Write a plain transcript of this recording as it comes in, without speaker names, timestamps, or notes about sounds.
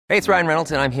Hey, it's Ryan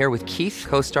Reynolds, and I'm here with Keith,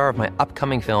 co-star of my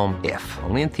upcoming film, If,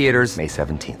 only in theaters May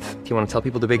 17th. Do you want to tell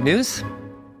people the big news?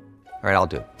 All right, I'll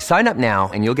do it. Sign up now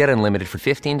and you'll get unlimited for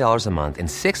 $15 a month and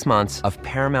 6 months of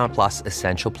Paramount Plus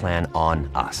Essential Plan on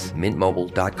us.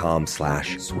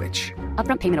 MintMobile.com/switch.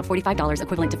 Upfront payment of $45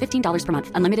 equivalent to $15 per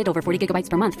month. Unlimited over 40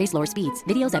 gigabytes per month. Face lower speeds.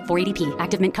 Videos at 480p.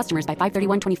 Active Mint customers by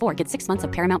 531.24 get 6 months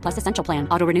of Paramount Plus Essential Plan.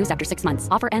 Auto renews after 6 months.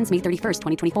 Offer ends May 31st,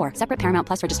 2024. Separate Paramount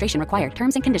Plus registration required.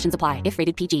 Terms and conditions apply if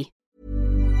rated PG.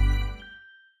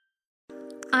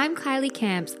 I'm Kylie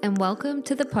Camps and welcome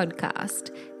to the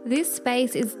podcast. This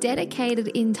space is dedicated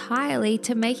entirely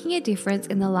to making a difference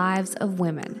in the lives of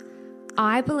women.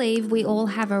 I believe we all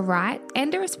have a right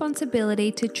and a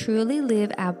responsibility to truly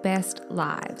live our best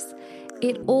lives.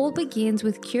 It all begins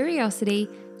with curiosity,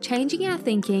 changing our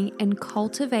thinking, and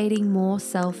cultivating more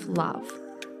self-love.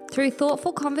 Through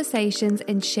thoughtful conversations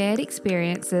and shared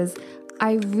experiences,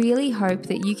 I really hope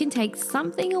that you can take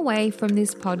something away from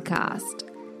this podcast.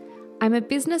 I'm a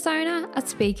business owner, a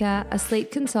speaker, a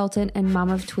sleep consultant, and mum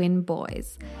of twin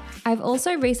boys. I've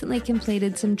also recently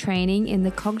completed some training in the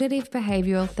cognitive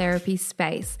behavioural therapy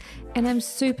space, and I'm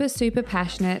super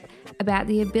passionate about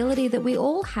the ability that we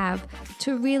all have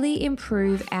to really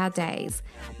improve our days.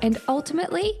 And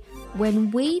ultimately,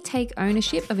 when we take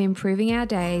ownership of improving our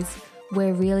days,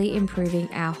 we're really improving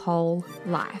our whole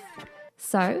life.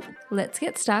 So let's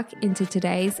get stuck into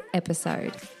today's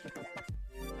episode.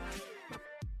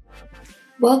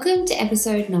 Welcome to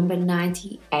episode number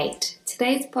 98.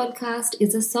 Today's podcast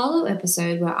is a solo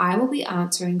episode where I will be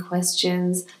answering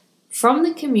questions from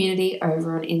the community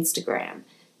over on Instagram.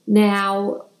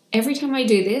 Now, every time I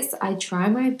do this, I try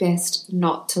my best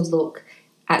not to look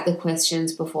at the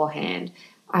questions beforehand.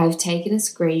 I've taken a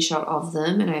screenshot of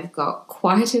them and I've got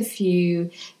quite a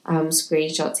few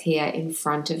screenshots here in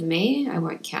front of me. I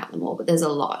won't count them all, but there's a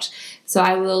lot. So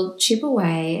I will chip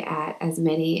away at as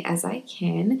many as I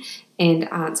can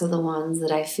and answer the ones that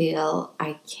I feel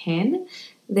I can.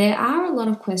 There are a lot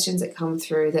of questions that come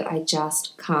through that I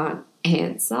just can't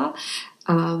answer,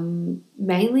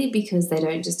 mainly because they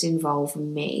don't just involve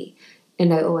me.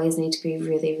 And I always need to be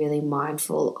really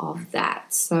mindful of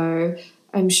that. So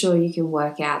I'm sure you can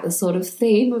work out the sort of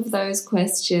theme of those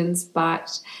questions,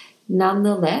 but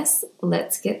nonetheless,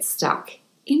 let's get stuck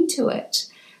into it.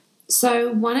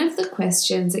 So one of the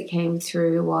questions that came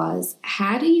through was,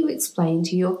 how do you explain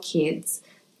to your kids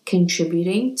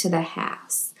contributing to the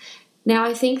house? Now,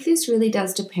 I think this really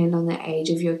does depend on the age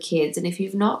of your kids, and if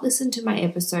you've not listened to my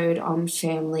episode on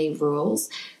family rules,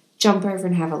 jump over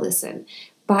and have a listen.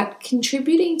 But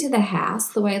contributing to the house,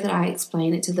 the way that I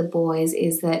explain it to the boys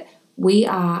is that we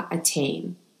are a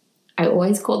team. I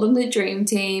always call them the dream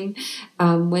team.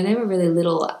 When they were really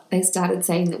little, they started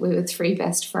saying that we were 3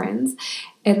 best friends,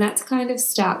 and that's kind of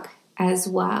stuck as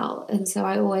well. And so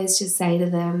I always just say to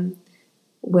them,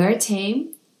 we're a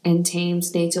team and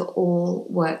teams need to all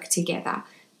work together.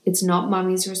 It's not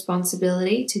mummy's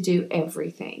responsibility to do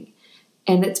everything.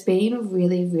 And it's been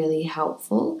really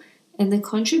helpful. And the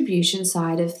contribution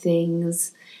side of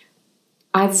things,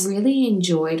 I've really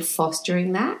enjoyed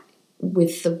fostering that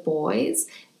with the boys,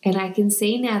 and I can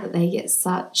see now that they get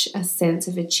such a sense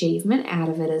of achievement out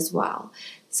of it as well.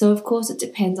 So of course it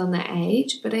depends on the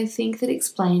age, but I think that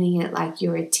explaining it like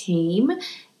you're a team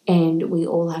and we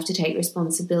all have to take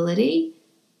responsibility,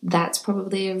 that's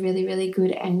probably a really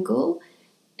good angle.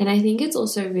 And I think it's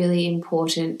also really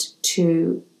important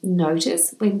to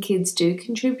notice when kids do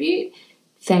contribute.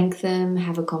 Thank them,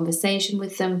 have a conversation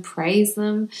with them, praise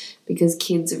them, because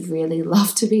kids really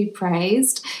love to be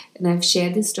praised. And I've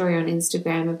shared this story on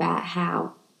Instagram about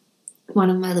how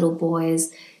one of my little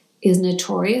boys is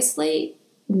notoriously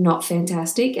not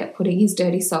fantastic at putting his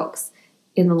dirty socks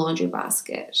in the laundry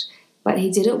basket. But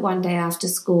he did it one day after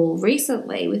school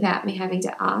recently without me having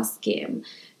to ask him.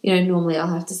 You know, normally I'll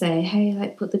have to say, hey,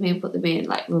 like put them in,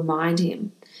 like remind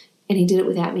him. And he did it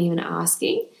without me even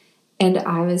asking. And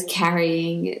I was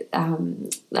carrying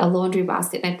a laundry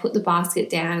basket, and I put the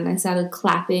basket down and I started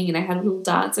clapping and I had a little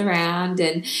dance around,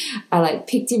 and I like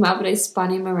picked him up and I spun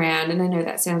him around. And I know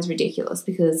that sounds ridiculous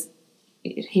because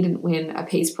he didn't win a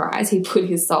peace prize. He put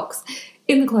his socks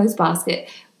in the clothes basket.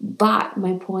 But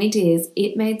my point is,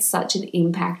 it made such an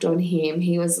impact on him.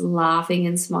 He was laughing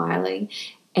and smiling.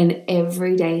 And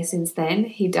every day since then,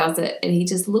 he does it. And he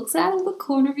just looks out of the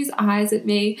corner of his eyes at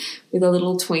me with a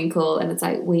little twinkle. And it's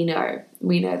like, we know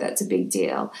that's a big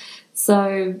deal.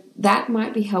 So that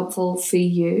might be helpful for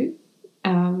you.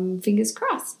 Fingers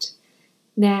crossed.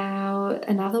 Now,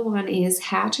 another one is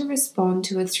how to respond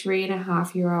to a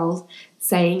 3.5-year-old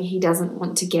saying he doesn't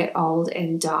want to get old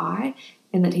and die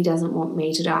and that he doesn't want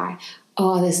me to die.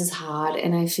 Oh, this is hard.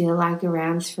 And I feel like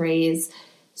around 3 is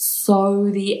so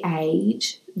the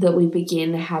age that we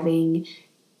begin having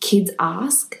kids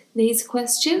ask these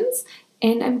questions.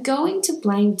 And I'm going to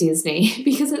blame Disney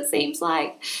because it seems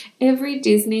like every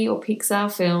Disney or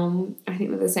Pixar film, I think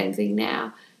they're the same thing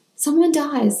now, someone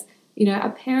dies. You know, a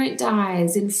parent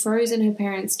dies. In Frozen, her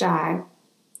parents die.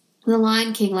 The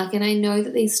Lion King, and I know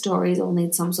that these stories all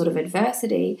need some sort of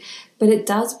adversity, but it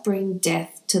does bring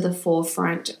death to the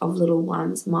forefront of little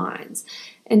ones' minds.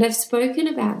 And I've spoken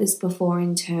about this before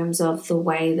in terms of the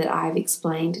way that I've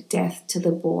explained death to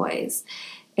the boys.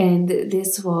 And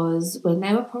this was when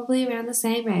they were probably around the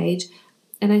same age,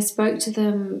 and I spoke to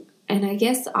them, and I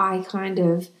guess I kind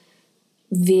of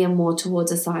veer more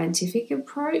towards a scientific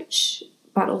approach,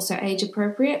 but also age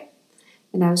appropriate.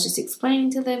 And I was just explaining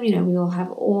to them, you know, we all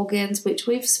have organs, which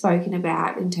we've spoken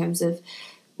about in terms of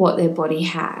what their body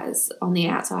has on the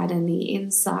outside and the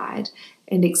inside,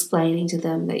 and explaining to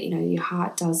them that, you know, your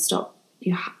heart does stop.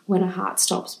 When a heart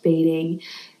stops beating,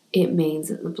 it means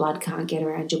that the blood can't get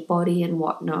around your body and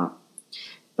whatnot.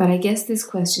 But I guess this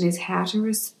question is how to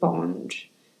respond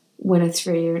when a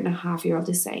 3.5-year-old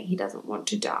is saying he doesn't want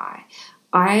to die.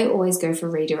 I always go for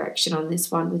redirection on this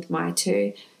one with my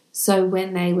 2. So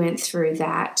when they went through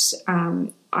that,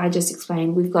 I just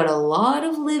explained we've got a lot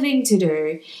of living to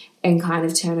do, and kind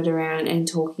of turn it around and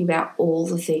talking about all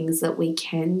the things that we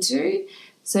can do.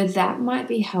 So that might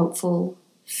be helpful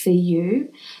for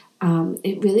you.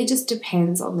 It really just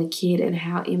depends on the kid and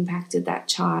how impacted that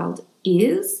child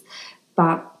is.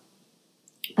 But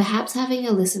perhaps having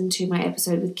a listen to my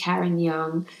episode with Karen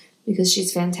Young, because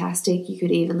she's fantastic. You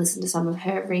could even listen to some of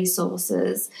her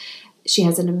resources. She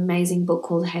has an amazing book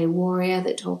called Hey Warrior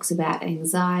that talks about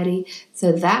anxiety.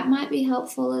 So that might be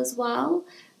helpful as well.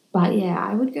 But yeah,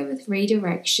 I would go with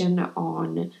redirection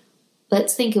on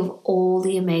let's think of all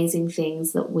the amazing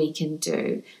things that we can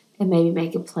do and maybe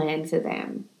make a plan for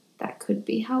them. That could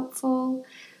be helpful.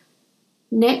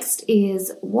 Next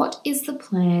is, what is the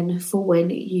plan for when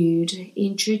you'd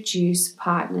introduce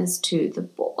partners to the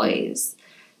boys?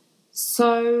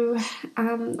 So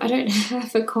I don't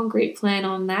have a concrete plan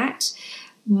on that.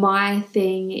 My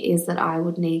thing is that I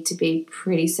would need to be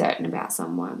pretty certain about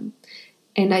someone.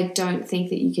 And I don't think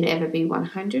that you can ever be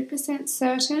 100%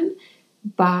 certain,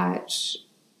 but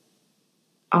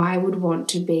I would want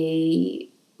to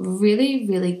be really,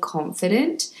 really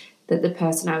confident that the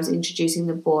person I was introducing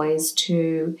the boys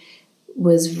to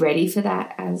was ready for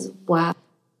that as well.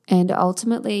 And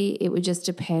ultimately, it would just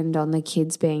depend on the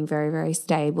kids being very, very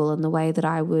stable. And the way that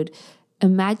I would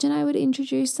imagine I would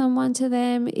introduce someone to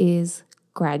them is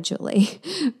gradually,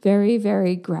 very,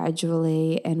 very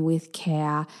gradually, and with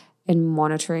care and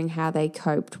monitoring how they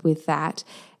coped with that.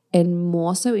 And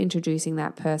more so introducing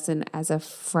that person as a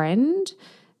friend,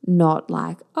 not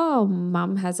like, oh,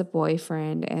 mum has a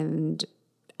boyfriend and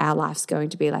our life's going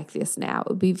to be like this now. It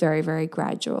would be very, very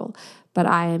gradual. But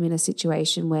I am in a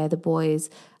situation where the boys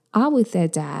are with their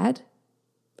dad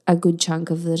a good chunk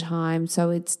of the time, so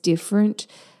it's different.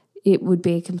 It would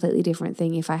be a completely different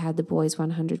thing if I had the boys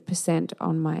 100%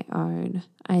 on my own,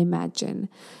 I imagine.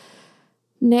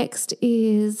 Next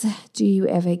is, do you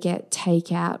ever get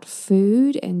takeout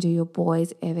food, and do your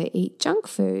boys ever eat junk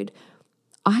food?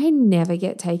 I never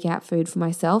get takeout food for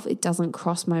myself. It doesn't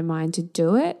cross my mind to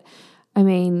do it. I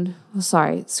mean,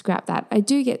 scrap that. I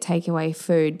do get takeaway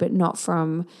food, but not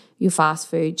from your fast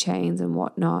food chains and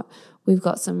whatnot. We've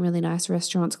got some really nice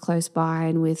restaurants close by,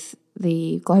 and with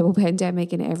the global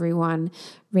pandemic and everyone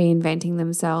reinventing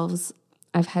themselves,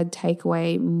 I've had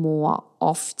takeaway more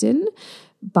often,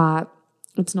 but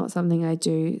it's not something I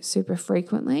do super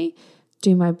frequently.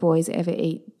 Do my boys ever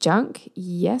eat junk?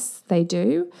 Yes, they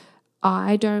do.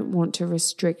 I don't want to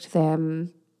restrict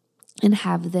them and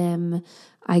have them,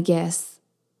 I guess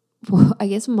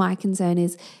my concern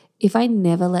is if I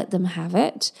never let them have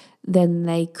it, then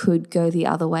they could go the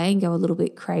other way and go a little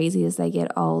bit crazy as they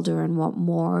get older and want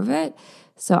more of it.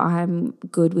 So I'm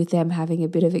good with them having a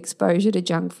bit of exposure to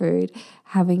junk food,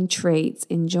 having treats,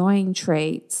 enjoying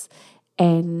treats,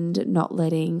 and not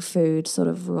letting food sort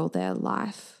of rule their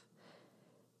life.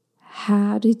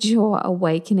 How did your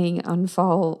awakening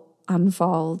unfold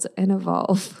and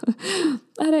evolve?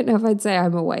 I don't know if I'd say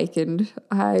I'm awakened.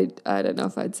 I don't know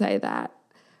if I'd say that.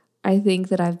 I think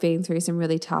that I've been through some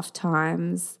really tough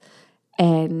times,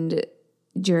 and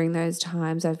during those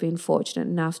times I've been fortunate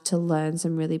enough to learn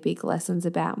some really big lessons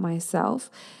about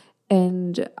myself.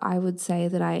 And I would say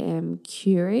that I am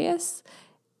curious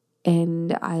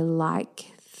and I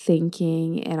like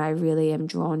thinking, and I really am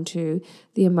drawn to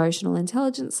the emotional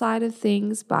intelligence side of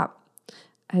things, but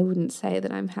I wouldn't say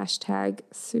that I'm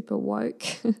 #super woke.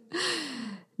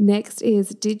 Next is,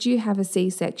 did you have a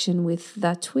C-section with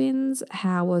the twins?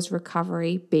 How was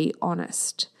recovery? Be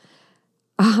honest.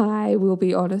 I will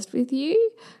be honest with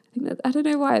you. I don't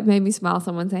know why it made me smile,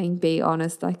 someone saying be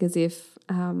honest, like as if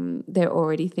they're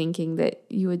already thinking that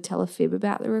you would tell a fib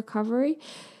about the recovery.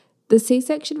 The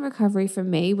C-section recovery for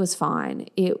me was fine.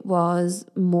 It was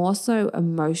more so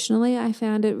emotionally I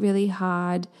found it really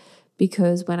hard,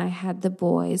 because when I had the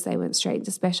boys, they went straight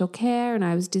into special care and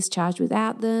I was discharged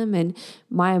without them. And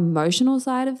my emotional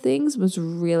side of things was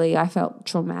really, I felt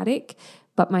traumatic,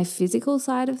 but my physical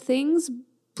side of things,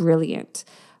 brilliant.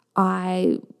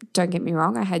 Don't get me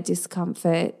wrong, I had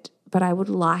discomfort, but I would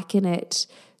liken it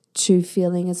to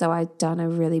feeling as though I'd done a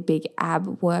really big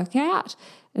ab workout.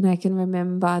 And I can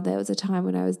remember there was a time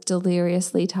when I was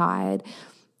deliriously tired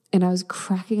and I was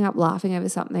cracking up laughing over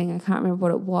something. I can't remember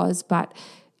what it was, but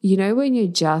you know when you're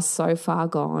just so far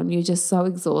gone, you're just so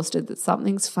exhausted that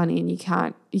something's funny and you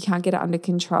can't get it under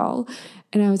control.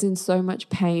 And I was in so much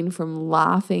pain from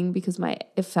laughing because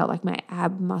it felt like my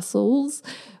ab muscles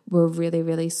were really,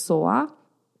 really sore.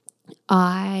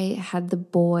 I had the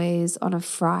boys on a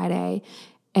Friday,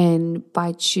 and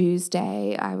by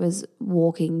Tuesday I was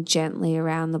walking gently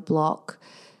around the block,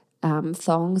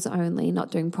 thongs only,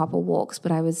 not doing proper walks,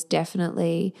 but I was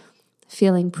definitely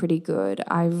feeling pretty good.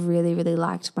 I really, really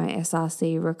liked my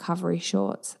SRC recovery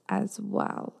shorts as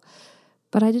well.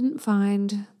 But I didn't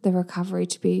find the recovery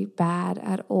to be bad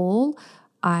at all.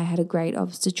 I had a great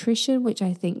obstetrician, which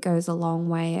I think goes a long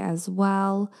way as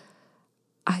well.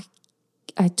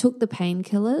 I took the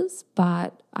painkillers,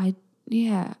 but I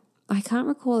can't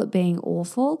recall it being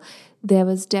awful. There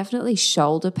was definitely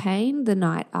shoulder pain the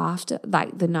night after,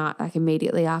 like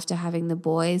immediately after having the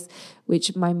boys,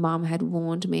 which my mum had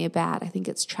warned me about. I think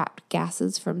it's trapped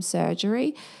gases from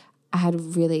surgery. I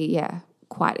had really,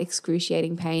 quite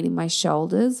excruciating pain in my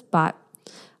shoulders, but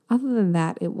other than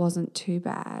that, it wasn't too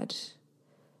bad.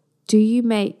 Do you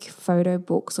make photo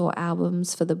books or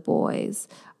albums for the boys?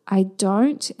 I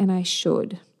don't, and I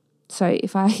should. So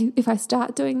if I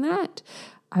start doing that,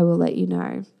 I will let you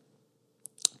know.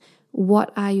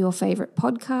 What are your favorite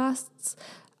podcasts?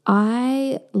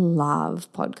 I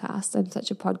love podcasts. I'm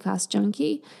such a podcast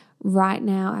junkie. Right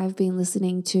now, I've been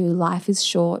listening to Life is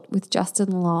Short with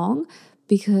Justin Long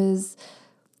because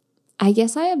I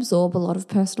guess I absorb a lot of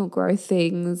personal growth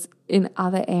things in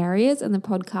other areas, and the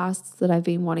podcasts that I've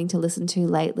been wanting to listen to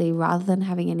lately, rather than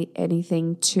having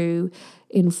anything too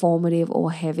informative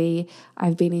or heavy,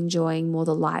 I've been enjoying more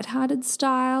the lighthearted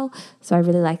style. So I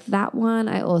really like that one.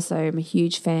 I also am a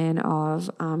huge fan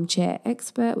of Armchair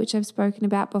Expert, which I've spoken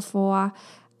about before.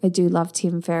 I do love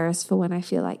Tim Ferriss for when I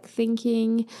feel like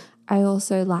thinking. I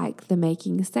also like the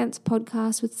Making Sense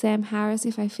podcast with Sam Harris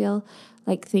if I feel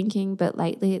like thinking, but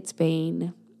lately it's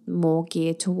been more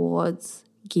geared towards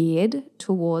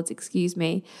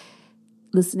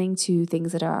listening to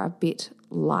things that are a bit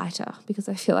lighter because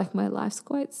I feel like my life's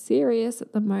quite serious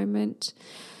at the moment.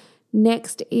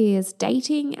 Next is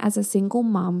dating as a single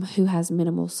mum who has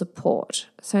minimal support.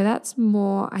 So that's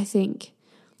more, I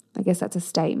guess that's a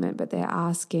statement, but they're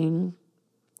asking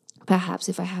perhaps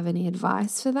if I have any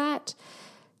advice for that.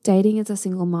 Dating as a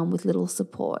single mum with little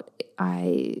support,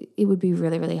 it would be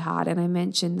really, really hard. And I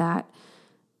mentioned that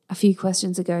a few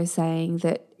questions ago, saying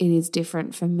that it is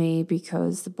different for me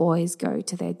because the boys go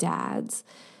to their dads,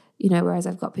 whereas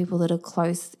I've got people that are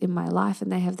close in my life and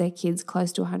they have their kids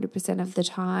close to 100% of the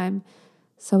time.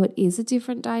 So it is a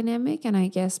different dynamic. And I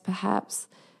guess perhaps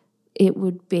it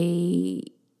would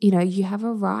be, you have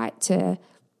a right to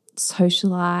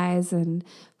socialize and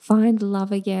find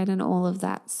love again and all of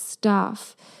that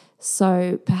stuff.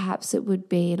 So perhaps it would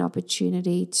be an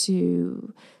opportunity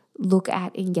to look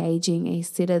at engaging a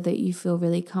sitter that you feel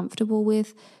really comfortable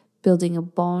with, building a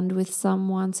bond with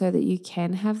someone so that you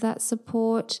can have that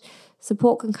support.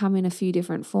 Support can come in a few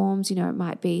different forms. It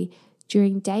might be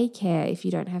during daycare if you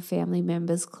don't have family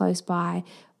members close by,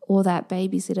 or that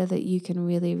babysitter that you can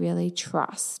really, really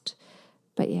trust.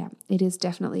 But yeah, it is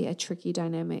definitely a tricky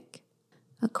dynamic.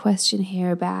 A question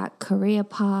here about career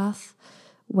path.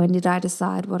 When did I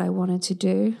decide what I wanted to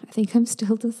do? I think I'm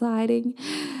still deciding.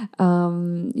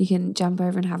 You can jump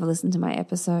over and have a listen to my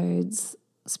episodes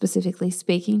specifically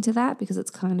speaking to that because it's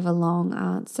kind of a long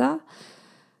answer.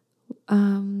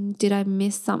 Did I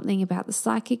miss something about the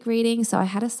psychic reading? So I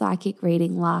had a psychic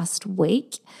reading last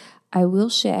week. I will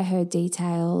share her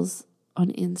details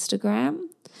on Instagram.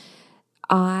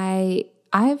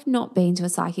 I've not been to a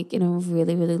psychic in a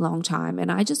really, really long time,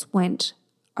 and I just went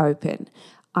open.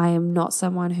 I am not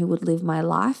someone who would live my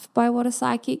life by what a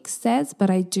psychic says, but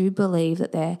I do believe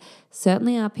that there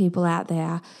certainly are people out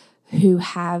there who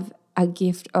have a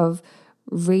gift of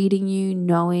reading you,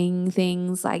 knowing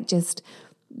things, like just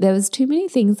there was too many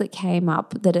things that came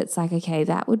up that it's like, okay,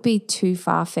 that would be too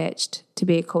far-fetched to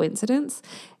be a coincidence.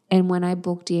 And when I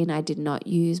booked in, I did not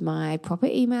use my proper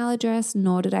email address,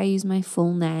 nor did I use my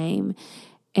full name.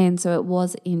 And so it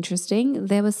was interesting.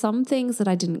 There were some things that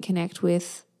I didn't connect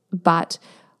with, but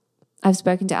I've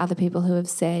spoken to other people who have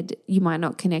said you might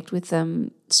not connect with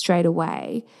them straight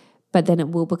away, but then it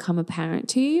will become apparent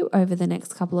to you over the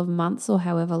next couple of months or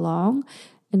however long.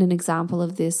 And an example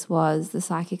of this was the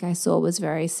psychic I saw was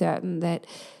very certain that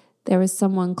there was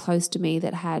someone close to me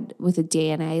that had, with a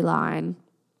DNA line,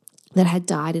 that had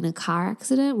died in a car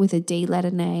accident with a D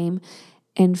letter name.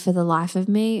 And for the life of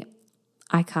me,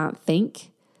 I can't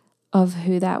think of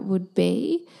who that would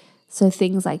be. So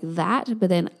things like that. But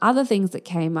then other things that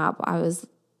came up, I was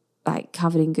like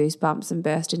covered in goosebumps and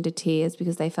burst into tears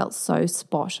because they felt so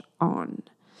spot on.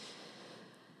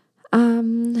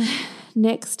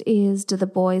 Next is, do the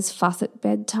boys fuss at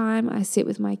bedtime? I sit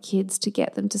with my kids to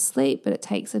get them to sleep, but it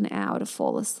takes an hour to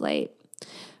fall asleep.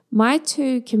 My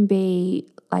two can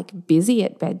be like busy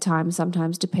at bedtime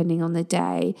sometimes depending on the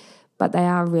day, but they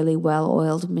are really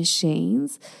well-oiled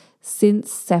machines. Since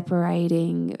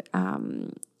separating,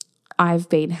 I've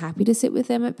been happy to sit with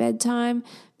them at bedtime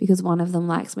because one of them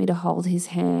likes me to hold his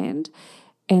hand,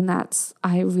 and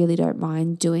I really don't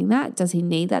mind doing that. Does he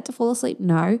need that to fall asleep?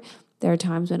 No. There are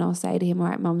times when I'll say to him, all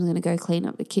right, Mum's going to go clean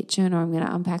up the kitchen, or I'm going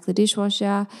to unpack the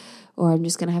dishwasher, or I'm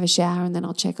just going to have a shower and then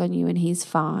I'll check on you, and he's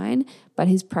fine. But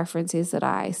his preference is that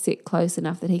I sit close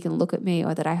enough that he can look at me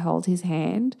or that I hold his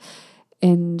hand.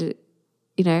 And,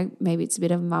 you know, maybe it's a bit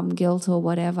of mum guilt or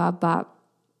whatever, but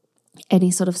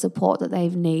any sort of support that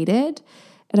they've needed,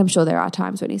 and I'm sure there are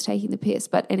times when he's taking the piss,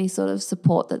 but any sort of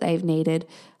support that they've needed,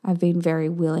 I've been very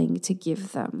willing to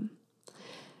give them.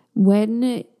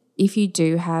 If you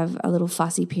do have a little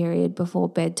fussy period before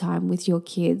bedtime with your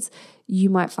kids, you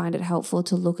might find it helpful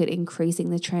to look at increasing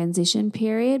the transition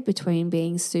period between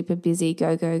being super busy,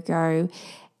 go, go, go,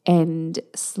 and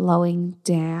slowing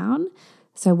down.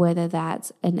 So whether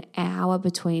that's an hour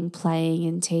between playing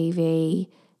and TV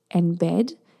and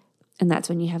bed, and that's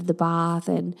when you have the bath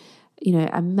and, you know,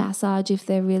 a massage if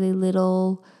they're really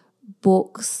little,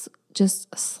 books,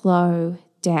 just slow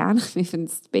down. I'm even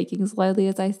speaking slowly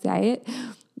as I say it.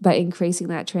 But increasing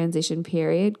that transition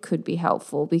period could be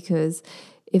helpful, because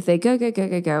if they go, go, go,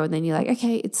 go, go, and then you're like,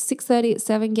 okay, it's 6:30, it's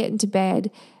 7, get into bed,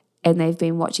 and they've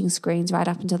been watching screens right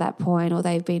up until that point, or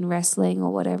they've been wrestling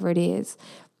or whatever it is,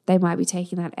 they might be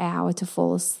taking that hour to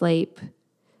fall asleep,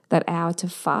 that hour to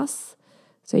fuss.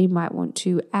 So you might want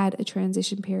to add a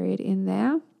transition period in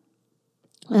there.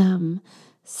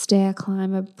 Stair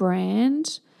Climber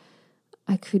brand.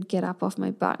 I could get up off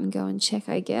my butt and go and check,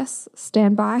 I guess.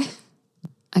 Stand by.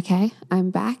 Okay,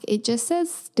 I'm back. It just says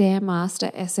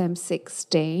Stairmaster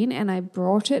SM16, and I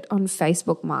brought it on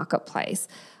Facebook Marketplace.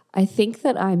 I think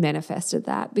that I manifested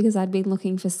that because I'd been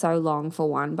looking for so long for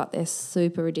one, but they're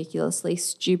super ridiculously,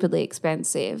 stupidly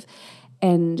expensive.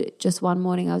 And just one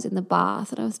morning I was in the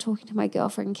bath and I was talking to my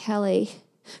girlfriend Kelly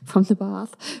from the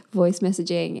bath, voice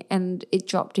messaging, and it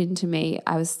dropped into me.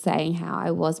 I was saying how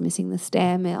I was missing the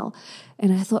stair mill,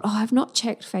 and I thought, I've not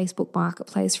checked Facebook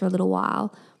Marketplace for a little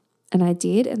while. And I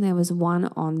did, and there was one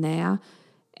on there,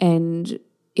 and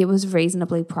it was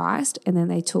reasonably priced, and then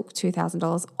they took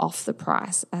 $2,000 off the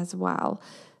price as well.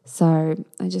 So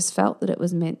I just felt that it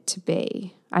was meant to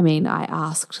be. I mean, I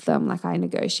asked them, like I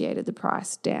negotiated the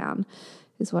price down,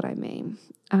 is what I mean.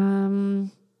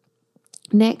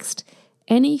 Next,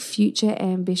 any future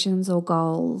ambitions or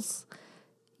goals?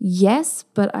 Yes,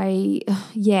 but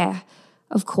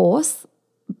of course.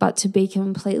 But to be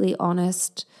completely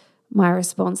honest, my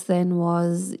response then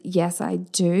was, yes, I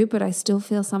do, but I still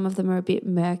feel some of them are a bit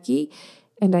murky.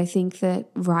 And I think that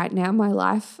right now in my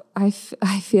life, I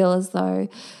feel as though,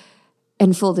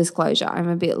 and full disclosure, I'm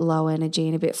a bit low energy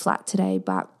and a bit flat today,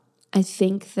 but I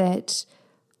think that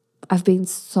I've been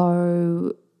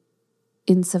so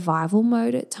in survival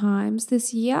mode at times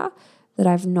this year that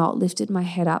I've not lifted my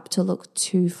head up to look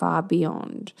too far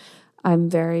beyond. I'm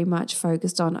very much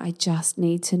focused on, I just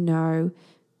need to know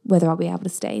whether I'll be able to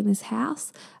stay in this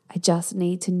house. I just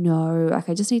need to know,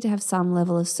 I just need to have some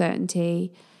level of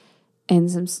certainty,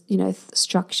 and some,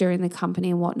 structure in the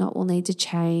company and whatnot will need to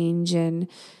change. And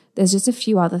there's just a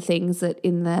few other things that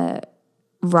in the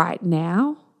right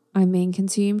now I'm being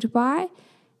consumed by.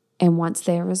 And once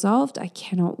they're resolved, I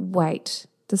cannot wait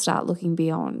to start looking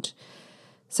beyond.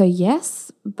 So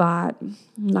yes, but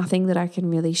nothing that I can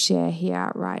really share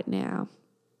here right now.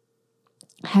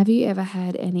 Have you ever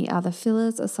had any other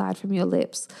fillers aside from your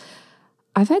lips?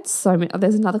 I've had so many.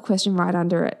 There's another question right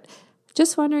under it.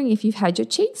 Just wondering if you've had your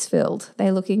cheeks filled.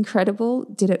 They look incredible.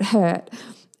 Did it hurt?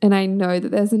 And I know that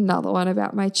there's another one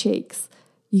about my cheeks.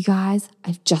 You guys,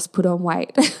 I've just put on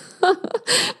weight.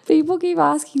 People keep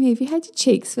asking me, have you had your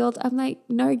cheeks filled? I'm like,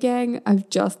 no, gang, I've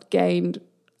just gained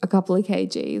a couple of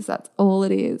kgs. That's all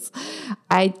it is.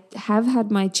 I have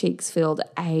had my cheeks filled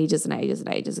ages and ages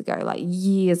and ages ago, like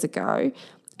years ago,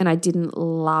 and I didn't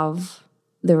love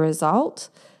the result.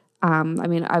 I'm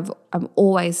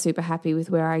always super happy with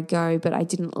where I go, but I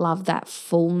didn't love that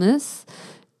fullness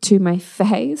to my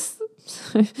face.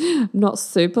 I'm not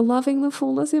super loving the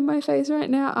fullness in my face right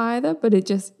now either, but it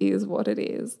just is what it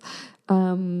is.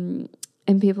 And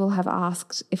people have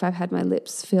asked if I've had my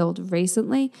lips filled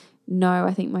recently. No,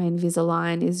 I think my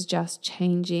Invisalign is just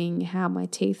changing how my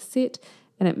teeth sit,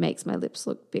 and it makes my lips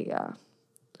look bigger.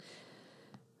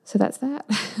 So that's that.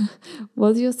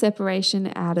 Was your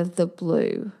separation out of the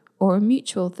blue or a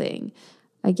mutual thing?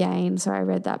 Again, sorry, I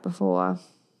read that before.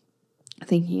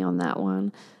 Thinking on that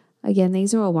one. Again,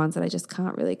 these are all ones that I just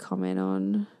can't really comment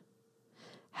on.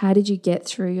 How did you get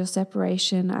through your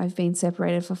separation? I've been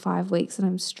separated for 5 weeks and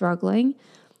I'm struggling.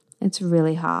 It's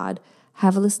really hard.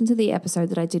 Have a listen to the episode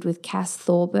that I did with Cass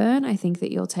Thorburn. I think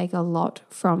that you'll take a lot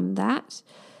from that.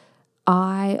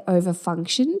 I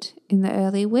overfunctioned in the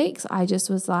early weeks. I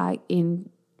just was like in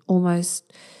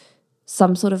almost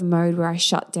some sort of mode where I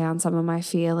shut down some of my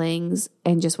feelings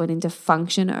and just went into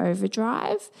function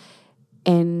overdrive.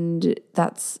 And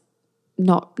that's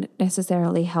not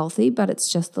necessarily healthy, but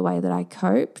it's just the way that I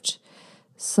coped.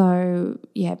 So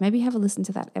yeah, maybe have a listen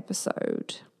to that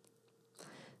episode.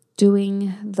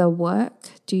 Doing the work.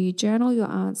 Do you journal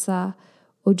your answer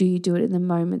or do you do it in the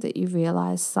moment that you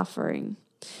realize suffering?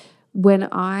 When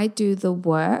I do the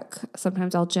work,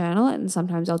 sometimes I'll journal it and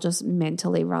sometimes I'll just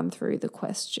mentally run through the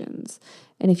questions.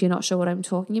 And if you're not sure what I'm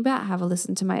talking about, have a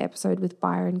listen to my episode with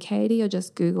Byron Katie or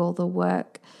just Google the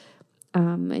work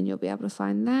and you'll be able to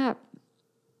find that.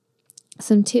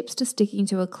 Some tips to sticking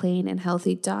to a clean and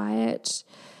healthy diet.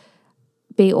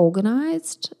 Be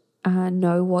organized.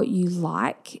 Know what you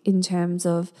like in terms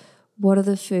of what are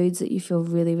the foods that you feel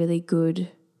really, really good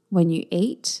when you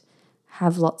eat.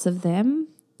 Have lots of them.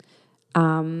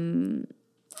 I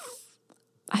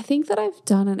think that I've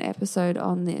done an episode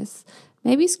on this.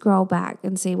 Maybe scroll back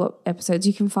and see what episodes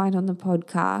you can find on the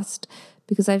podcast,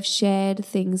 because I've shared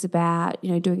things about,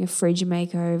 doing a fridge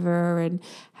makeover and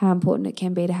how important it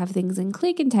can be to have things in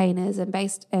clear containers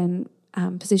and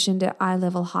positioned at eye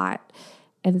level height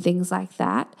and things like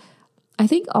that. I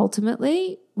think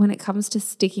ultimately when it comes to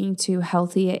sticking to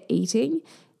healthier eating,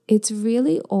 it's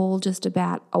really all just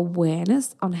about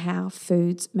awareness on how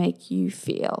foods make you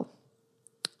feel.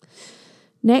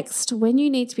 Next, when you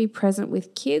need to be present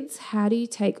with kids, how do you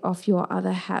take off your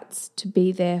other hats to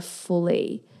be there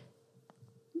fully?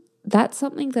 That's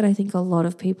something that I think a lot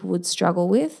of people would struggle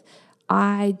with.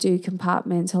 I do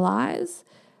compartmentalize.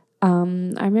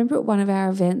 I remember at one of our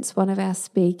events, one of our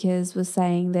speakers was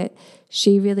saying that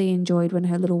she really enjoyed when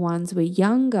her little ones were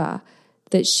younger,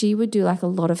 that she would do like a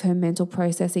lot of her mental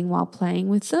processing while playing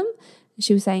with them.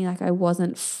 She was saying like I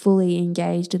wasn't fully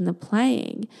engaged in the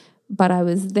playing, but I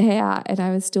was there and I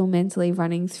was still mentally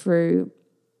running through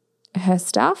her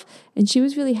stuff. And she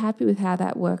was really happy with how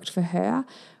that worked for her.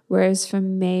 Whereas for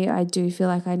me, I do feel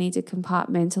like I need to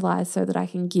compartmentalize so that I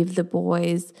can give the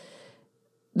boys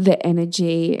the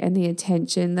energy and the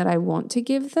attention that I want to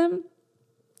give them.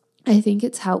 I think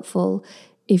it's helpful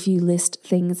if you list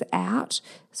things out.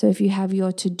 So if you have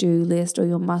your to-do list or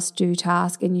your must-do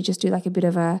task and you just do like a bit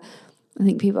of a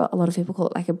lot of people call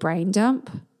it like a brain dump,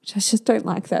 which I just don't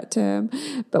like that term,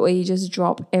 but where you just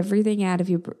drop everything out of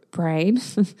your brain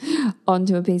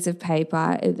onto a piece of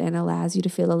paper, it then allows you to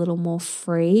feel a little more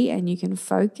free and you can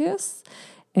focus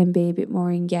and be a bit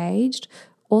more engaged.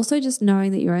 Also, just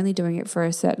knowing that you're only doing it for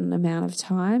a certain amount of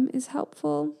time is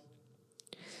helpful.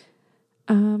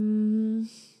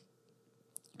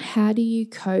 How do you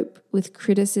cope with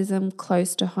criticism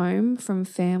close to home from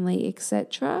family,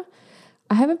 etc.?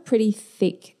 I have a pretty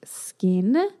thick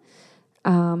skin.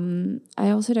 I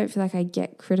also don't feel like I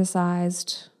get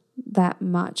criticized that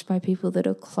much by people that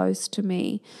are close to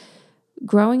me.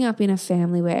 Growing up in a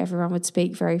family where everyone would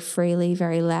speak very freely,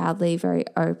 very loudly, very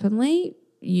openly,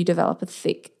 you develop a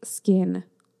thick skin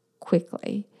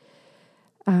quickly.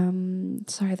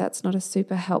 Sorry, that's not a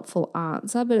super helpful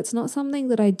answer, but it's not something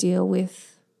that I deal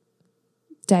with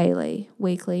daily,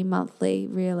 weekly, monthly,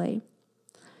 really.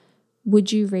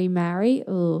 Would you remarry?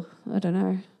 Oh, I don't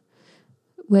know.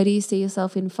 Where do you see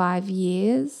yourself in 5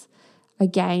 years?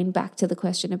 Again, back to the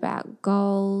question about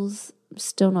goals. I'm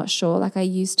still not sure. Like I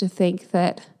used to think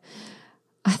that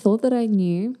I thought that I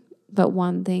knew But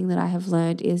one thing that I have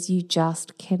learned is you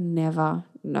just can never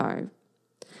know.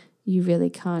 You really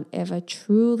can't ever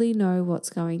truly know what's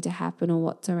going to happen or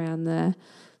what's around the, I'm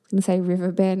going to say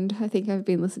river bend. I think I've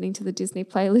been listening to the Disney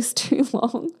playlist too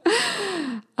long.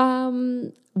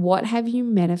 What have you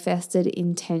manifested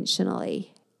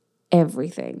intentionally?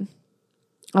 Everything.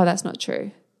 Oh, that's not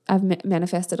true. I've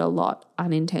manifested a lot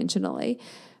unintentionally.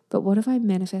 But what have I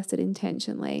manifested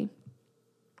intentionally?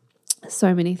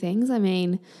 So many things. I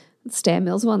mean, Stan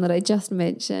Mills one that I just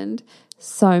mentioned.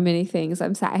 So many things.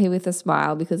 I'm sat here with a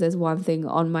smile because there's one thing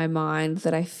on my mind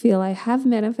that I feel I have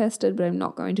manifested, but I'm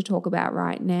not going to talk about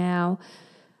right now.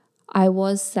 I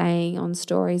was saying on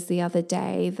stories the other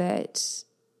day that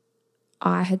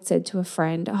I had said to a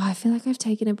friend, I feel like I've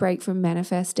taken a break from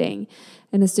manifesting.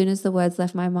 And as soon as the words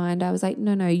left my mind, I was like,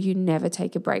 no, you never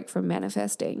take a break from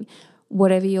manifesting.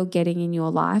 Whatever you're getting in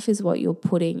your life is what you're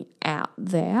putting out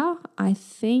there, I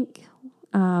think,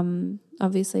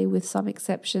 obviously with some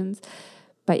exceptions.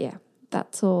 But yeah,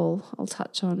 that's all I'll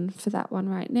touch on for that one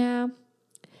right now.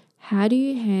 How do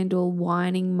you handle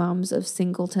whining mums of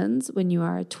singletons when you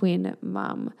are a twin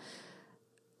mum?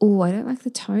 Oh, I don't like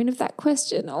the tone of that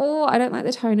question. Oh, I don't like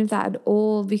the tone of that at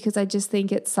all because I just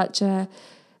think it's such a,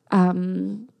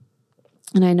 and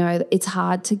I know that it's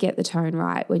hard to get the tone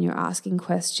right when you're asking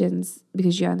questions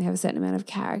because you only have a certain amount of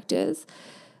characters.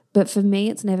 But for me,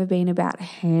 it's never been about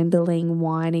handling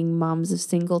whining mums of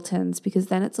singletons because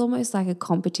then it's almost like a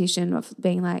competition of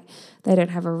being like they don't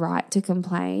have a right to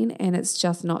complain, and it's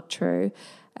just not true.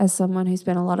 As someone who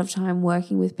spent a lot of time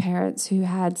working with parents who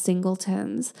had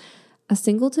singletons, a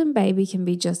singleton baby can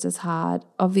be just as hard.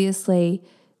 Obviously,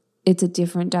 it's a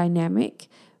different dynamic,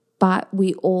 but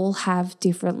we all have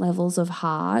different levels of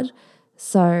hard.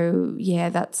 So, yeah,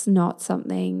 that's not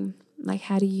something like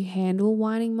how do you handle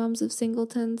whining mums of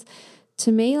singletons?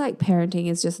 To me, like parenting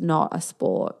is just not a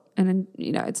sport. And,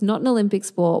 it's not an Olympic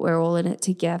sport. We're all in it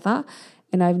together.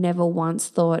 And I've never once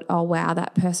thought, oh, wow,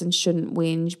 that person shouldn't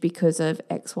whinge because of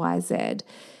X, Y, Z.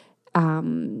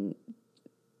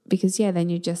 Because, then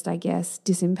you're just, I guess,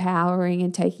 disempowering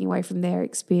and taking away from their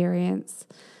experience.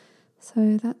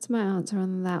 So that's my answer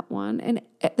on that one. And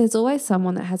there's always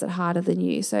someone that has it harder than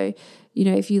you. So,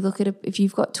 if you look at if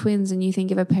you've got twins and you think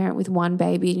of a parent with one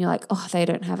baby and you're like, oh, they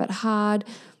don't have it hard,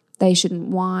 they shouldn't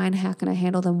whine, how can I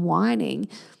handle them whining?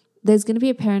 There's going to be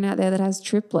a parent out there that has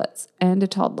triplets and a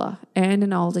toddler and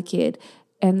an older kid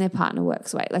and their partner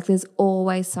works away. Like there's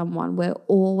always someone. We're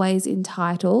always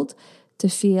entitled to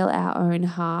feel our own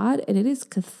hard, and it is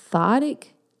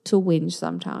cathartic to whinge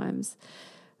sometimes.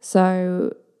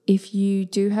 So if you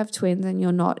do have twins and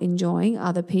you're not enjoying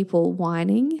other people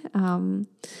whining,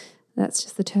 that's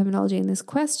just the terminology in this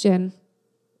question.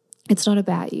 It's not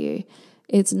about you.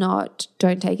 It's not,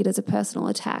 don't take it as a personal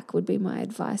attack would be my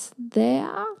advice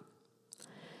there.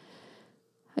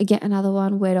 Again, another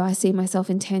one, where do I see myself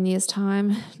in 10 years'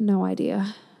 time? No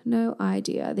idea. No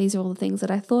idea. These are all the things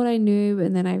that I thought I knew,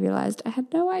 and then I realized I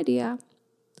had no idea.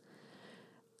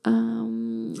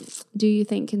 Do you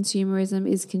think consumerism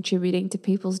is contributing to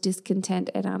people's discontent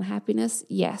and unhappiness?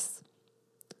 Yes,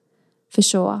 for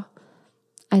sure.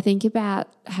 I think about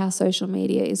how social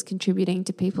media is contributing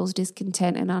to people's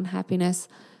discontent and unhappiness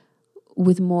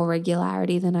with more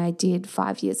regularity than I did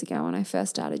 5 years ago when I first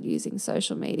started using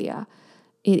social media.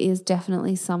 It is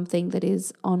definitely something that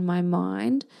is on my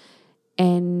mind.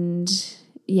 And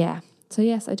so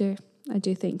yes, I do. I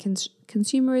do think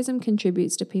consumerism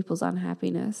contributes to people's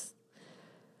unhappiness.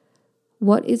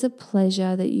 What is a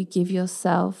pleasure that you give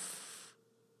yourself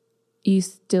you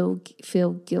still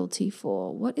feel guilty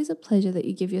for? What is a pleasure that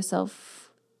you give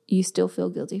yourself you still feel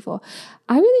guilty for?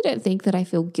 I really don't think that I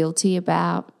feel guilty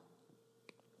about,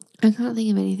 I can't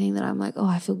think of anything that I'm like, oh,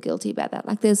 I feel guilty about that.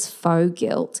 Like there's faux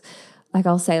guilt. Like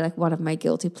I'll say like one of my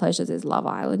guilty pleasures is Love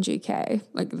Island UK.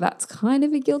 Like that's kind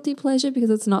of a guilty pleasure because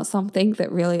it's not something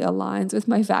that really aligns with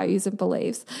my values and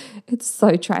beliefs. It's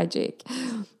so tragic.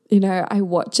 I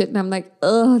watch it and I'm like,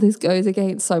 oh, this goes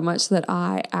against so much that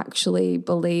I actually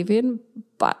believe in,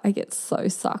 but I get so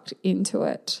sucked into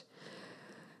it.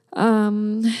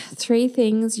 3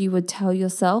 things you would tell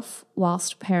yourself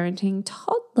whilst parenting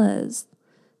toddlers.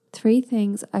 3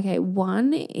 things. Okay,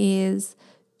 1 is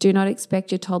do not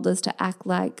expect your toddlers to act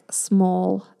like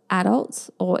small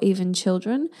adults or even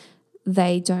children.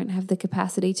 They don't have the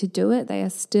capacity to do it. They are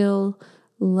still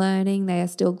learning. They are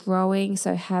still growing.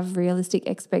 So have realistic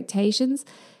expectations.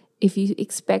 If you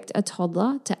expect a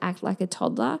toddler to act like a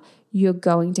toddler, you're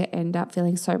going to end up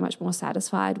feeling so much more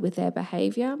satisfied with their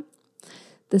behavior.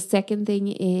 The second thing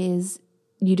is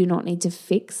you do not need to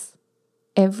fix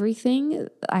everything.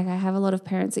 Like I have a lot of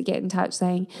parents that get in touch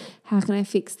saying, how can I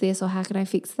fix this or how can I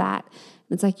fix that?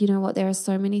 And it's like, you know what, there are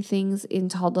so many things in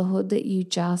toddlerhood that you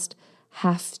just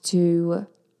have to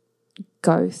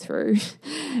go through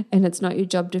and it's not your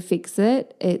job to fix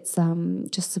it. It's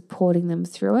just supporting them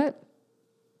through it.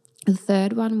 The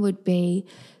third one would be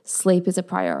sleep is a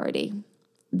priority.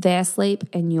 Their sleep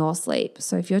and your sleep.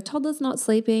 So if your toddler's not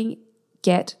sleeping,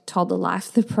 get Toddler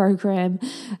Life, the program,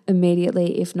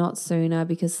 immediately, if not sooner,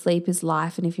 because sleep is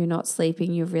life. And if you're not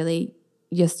sleeping, it's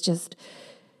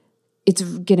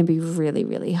going to be really,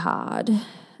 really hard.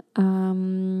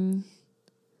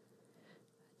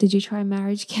 Did you try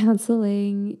marriage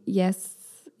counseling? Yes.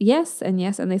 And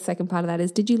the second part of that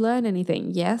is, did you learn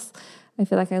anything? Yes. I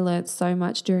feel like I learned so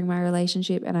much during my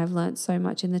relationship and I've learned so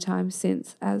much in the time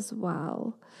since as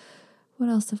well. What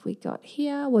else have we got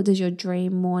here? What does your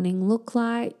dream morning look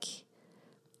like?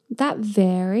 That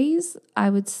varies. I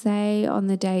would say on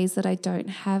the days that I don't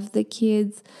have the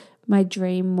kids, my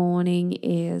dream morning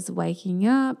is waking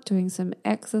up, doing some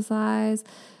exercise,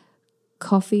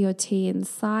 coffee or tea in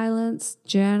silence,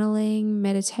 journaling,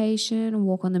 meditation,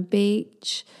 walk on the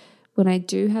beach. When I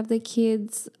do have the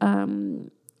kids,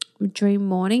 dream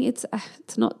morning, it's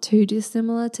not too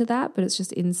dissimilar to that, but it's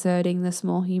just inserting the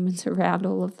small humans around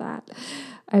all of that.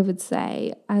 I would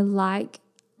say I like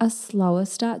a slower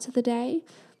start to the day.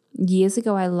 Years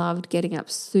ago, I loved getting up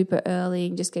super early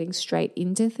and just getting straight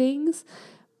into things.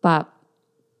 But,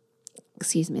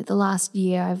 the last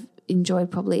year I've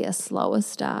enjoyed probably a slower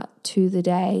start to the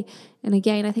day. And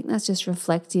again, I think that's just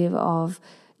reflective of,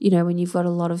 when you've got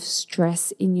a lot of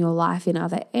stress in your life in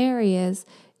other areas,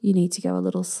 you need to go a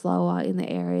little slower in the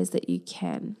areas that you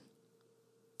can.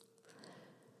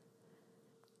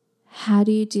 How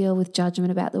do you deal with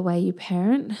judgment about the way you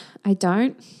parent? I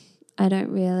don't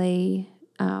really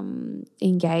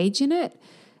engage in it.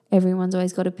 Everyone's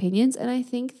always got opinions. And I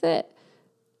think that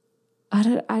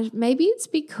maybe it's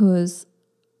because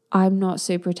I'm not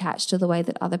super attached to the way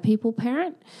that other people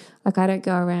parent. Like I don't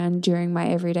go around during my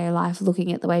everyday life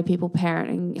looking at the way people parent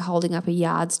and holding up a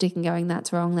yardstick and going,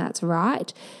 that's wrong, that's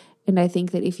right. And I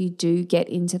think that if you do get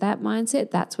into that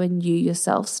mindset, that's when you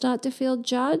yourself start to feel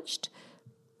judged,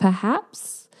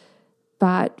 perhaps.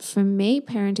 But for me,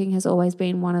 parenting has always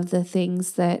been one of the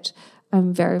things that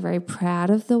I'm very, very proud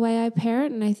of the way I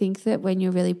parent. And I think that when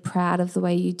you're really proud of the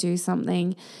way you do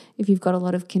something, if you've got a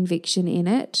lot of conviction in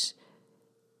it,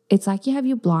 it's like you have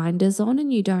your blinders on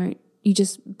and you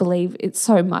just believe it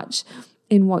so much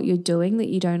in what you're doing that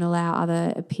you don't allow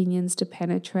other opinions to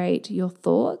penetrate your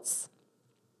thoughts.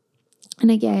 And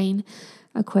again,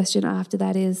 a question after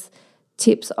that is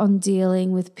tips on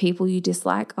dealing with people you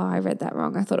dislike. Oh, I read that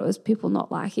wrong. I thought it was people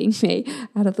not liking me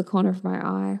out of the corner of my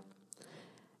eye.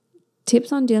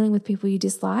 Tips on dealing with people you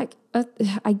dislike.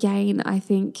 Again, I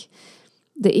think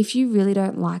that if you really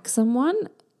don't like someone,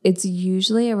 it's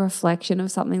usually a reflection of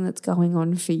something that's going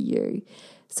on for you.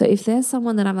 So if there's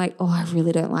someone that I'm like, oh, I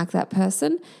really don't like that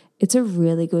person, it's a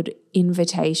really good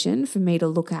invitation for me to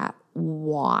look at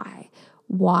why.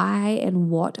 Why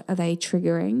and what are they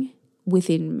triggering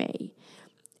within me?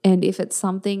 And if it's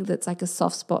something that's like a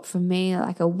soft spot for me,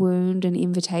 like a wound, an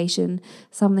invitation,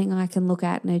 something I can look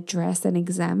at and address and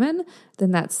examine, then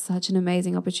that's such an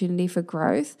amazing opportunity for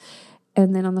growth.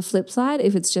 And then on the flip side,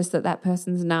 if it's just that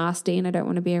person's nasty and I don't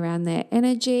want to be around their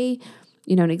energy,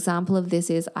 an example of this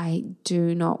is I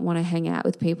do not want to hang out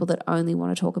with people that only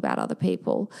want to talk about other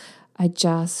people. It's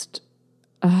just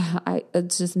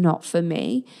not for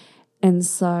me. And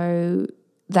so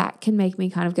that can make me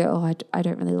kind of go, oh, I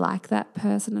don't really like that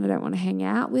person and I don't want to hang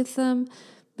out with them.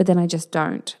 But then I just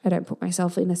don't. I don't put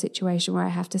myself in a situation where I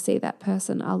have to see that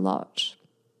person a lot.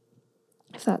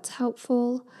 If that's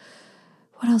helpful.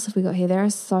 What else have we got here? There are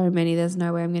so many. There's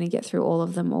no way I'm going to get through all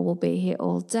of them or we'll be here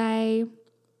all day.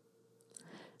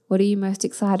 What are you most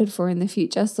excited for in the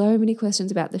future? So many questions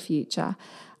about the future.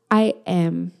 I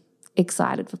am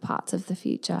excited for parts of the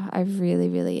future. I really,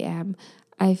 really am.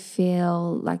 I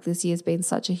feel like this year's been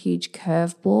such a huge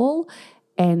curveball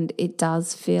and it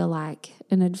does feel like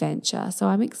an adventure. So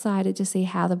I'm excited to see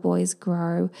how the boys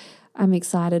grow. I'm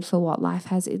excited for what life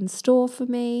has in store for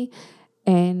me.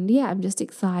 And yeah, I'm just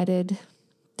excited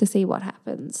to see what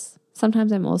happens.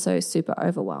 Sometimes I'm also super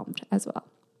overwhelmed as well.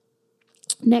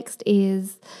 Next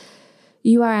is,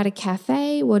 you are at a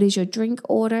cafe. What is your drink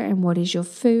order and what is your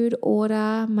food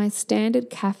order? My standard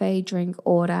cafe drink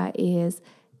order is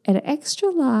an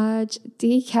extra large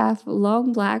decaf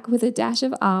long black with a dash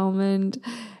of almond.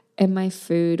 And my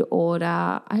food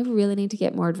order, I really need to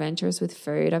get more adventurous with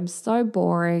food. I'm so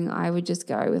boring. I would just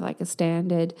go with like a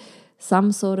standard,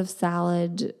 some sort of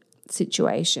salad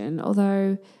situation.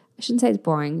 Although I shouldn't say it's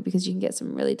boring because you can get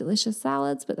some really delicious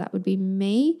salads, but that would be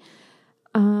me.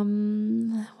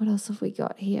 What else have we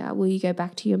got here? Will you go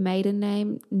back to your maiden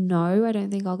name? No, I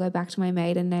don't think I'll go back to my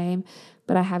maiden name,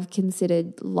 but I have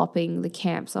considered lopping the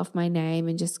camps off my name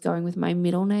and just going with my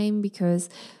middle name because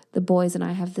the boys and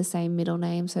I have the same middle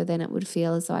name, so then it would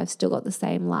feel as though I've still got the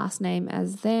same last name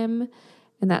as them,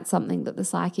 and that's something that the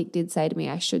psychic did say to me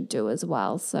I should do as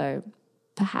well, so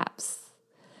perhaps.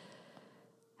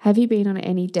 Have you been on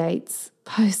any dates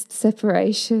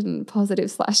post-separation,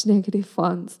 positive/negative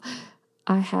ones?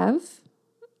 I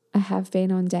have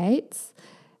been on dates,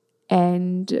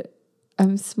 and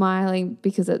I'm smiling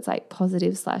because it's like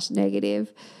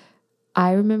positive/negative.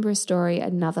 I remember a story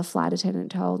another flight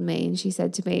attendant told me, and she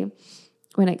said to me,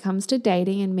 when it comes to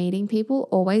dating and meeting people,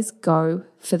 always go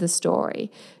for the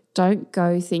story. Don't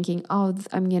go thinking, oh,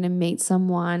 I'm going to meet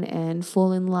someone and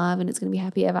fall in love and it's going to be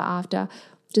happy ever after.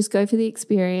 Just go for the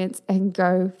experience and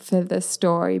go for the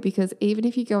story, because even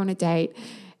if you go on a date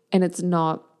and it's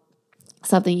not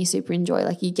something you super enjoy,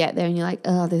 like you get there and you're like,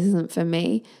 oh, this isn't for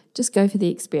me, just go for the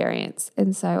experience.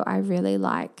 And so I really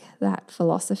like that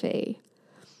philosophy.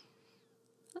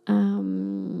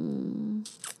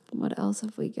 What else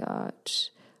have we got?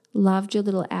 Loved your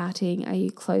little outing. Are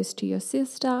you close to your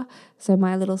sister? So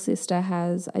my little sister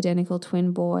has identical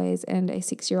twin boys and a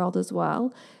 6-year-old as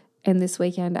well. And this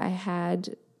weekend I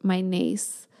had my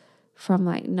niece from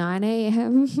like 9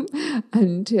 a.m.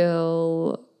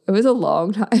 until, it was a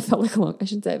long time. It felt like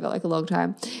a long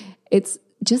time. It's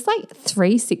just like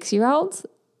 3 6-year-olds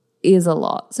is a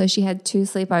lot. So she had 2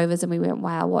 sleepovers and we went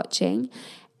whale watching.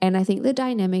 And I think the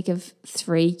dynamic of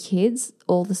 3 kids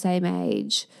all the same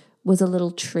age was a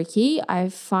little tricky. I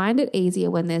find it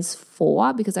easier when there's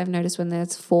 4, because I've noticed when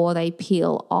there's 4, they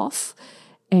peel off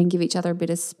and give each other a bit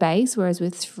of space, whereas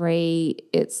with 3,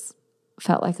 it's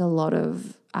felt like a lot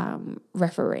of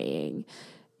refereeing.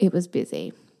 It was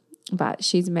busy, but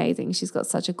she's amazing. She's got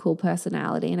such a cool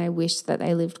personality, and I wish that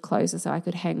they lived closer so I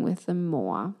could hang with them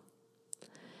more.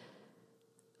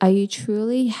 Are you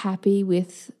truly happy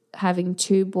with having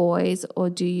 2 boys, or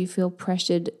do you feel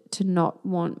pressured to not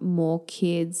want more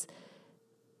kids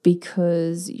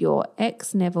because your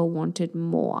ex never wanted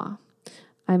more?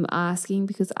 I'm asking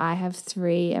because I have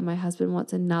 3 and my husband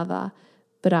wants another,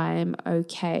 but I am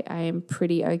okay. I am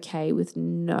pretty okay with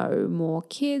no more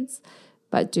kids,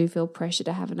 but do feel pressure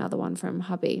to have another one from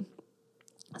hubby.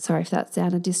 Sorry if that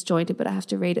sounded disjointed, but I have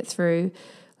to read it through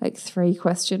like 3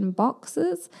 question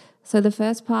boxes. So the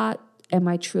first part, am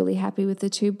I truly happy with the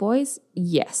 2 boys?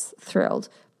 Yes, thrilled.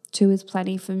 2 is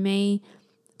plenty for me.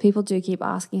 People do keep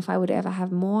asking if I would ever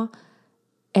have more.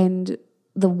 And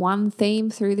the one theme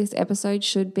through this episode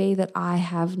should be that I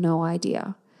have no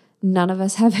idea. None of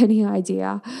us have any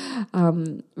idea,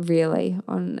 really,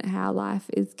 on how life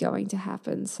is going to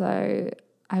happen. So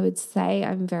I would say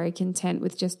I'm very content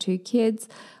with just 2 kids.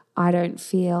 I don't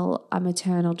feel a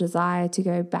maternal desire to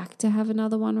go back to have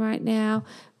another one right now,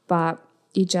 but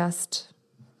you just,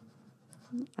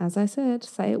 as I said,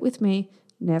 say it with me,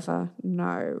 never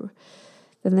know.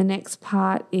 Then the next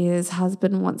part is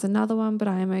husband wants another one, but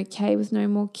I am okay with no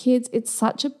more kids. It's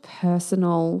such a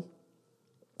personal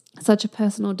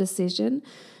decision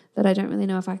that I don't really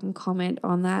know if I can comment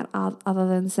on that other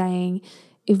than saying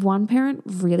if one parent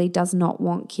really does not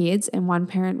want kids and one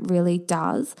parent really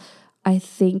does, I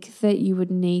think that you would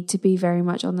need to be very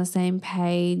much on the same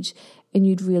page, and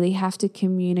you'd really have to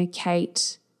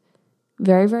communicate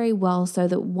very, very well so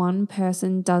that one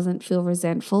person doesn't feel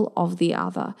resentful of the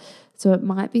other. So it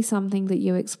might be something that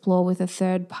you explore with a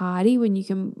third party when you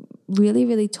can really,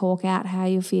 really talk out how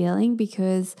you're feeling,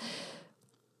 because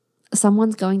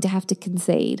someone's going to have to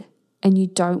concede, and you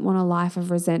don't want a life of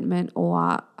resentment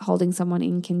or holding someone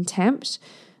in contempt.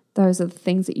 Those are the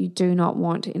things that you do not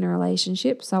want in a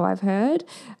relationship, so I've heard.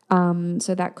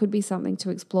 So that could be something to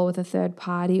explore with a third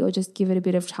party, or just give it a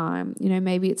bit of time. You know,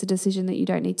 maybe it's a decision that you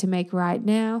don't need to make right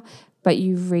now, but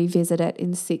you revisit it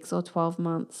in 6 or 12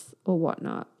 months or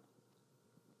whatnot.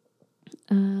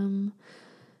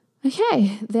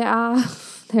 Okay, there are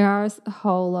a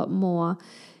whole lot more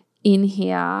in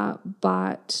here,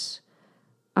 but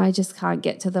I just can't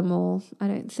get to them all, I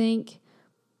don't think.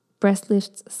 Breast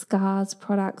lifts, scars,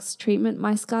 products, treatment.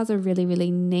 My scars are really,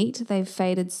 really neat. They've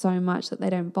faded so much that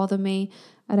they don't bother me.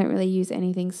 I don't really use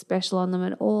anything special on them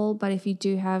at all, but if you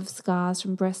do have scars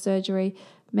from breast surgery,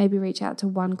 maybe reach out to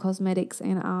One Cosmetics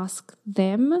and ask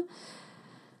them.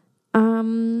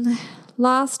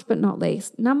 Last but not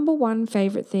least, number 1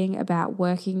 favorite thing about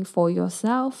working for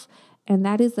yourself, and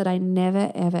that is that I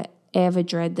never, ever, ever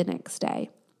dread the next day,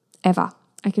 ever.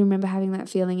 I can remember having that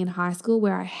feeling in high school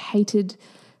where I hated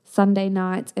Sunday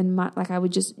nights and I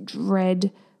would just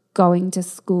dread going to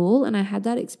school. And I had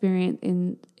that experience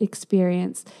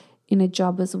in a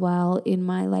job as well in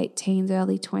my late teens,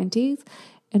 early 20s.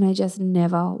 And I just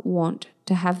never want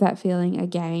to have that feeling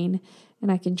again. And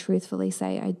I can truthfully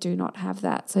say I do not have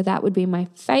that. So that would be my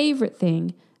favorite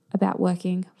thing about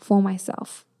working for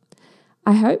myself.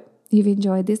 I hope you've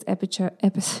enjoyed this episode.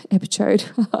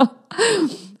 Oh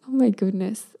my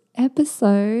goodness.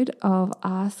 Episode of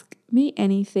Ask Me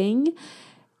Anything.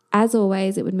 As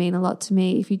always, it would mean a lot to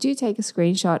me if you do take a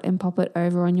screenshot and pop it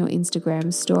over on your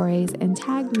Instagram stories and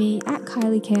tag me at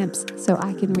Kylie Camps so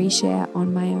I can reshare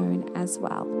on my own as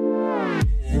well.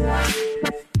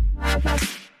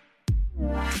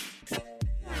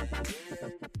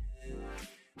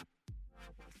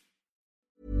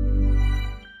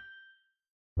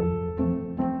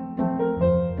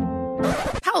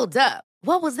 Hold up.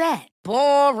 What was that?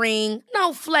 Boring.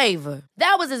 No flavor.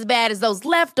 That was as bad as those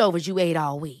leftovers you ate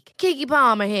all week. Keke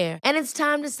Palmer here. And it's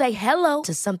time to say hello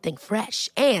to something fresh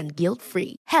and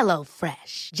guilt-free.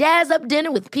 HelloFresh. Jazz up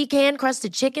dinner with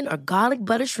pecan-crusted chicken or garlic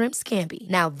butter shrimp scampi.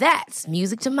 Now that's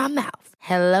music to my mouth.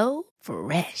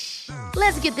 HelloFresh.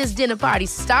 Let's get this dinner party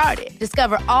started.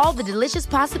 Discover all the delicious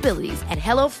possibilities at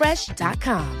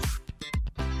HelloFresh.com.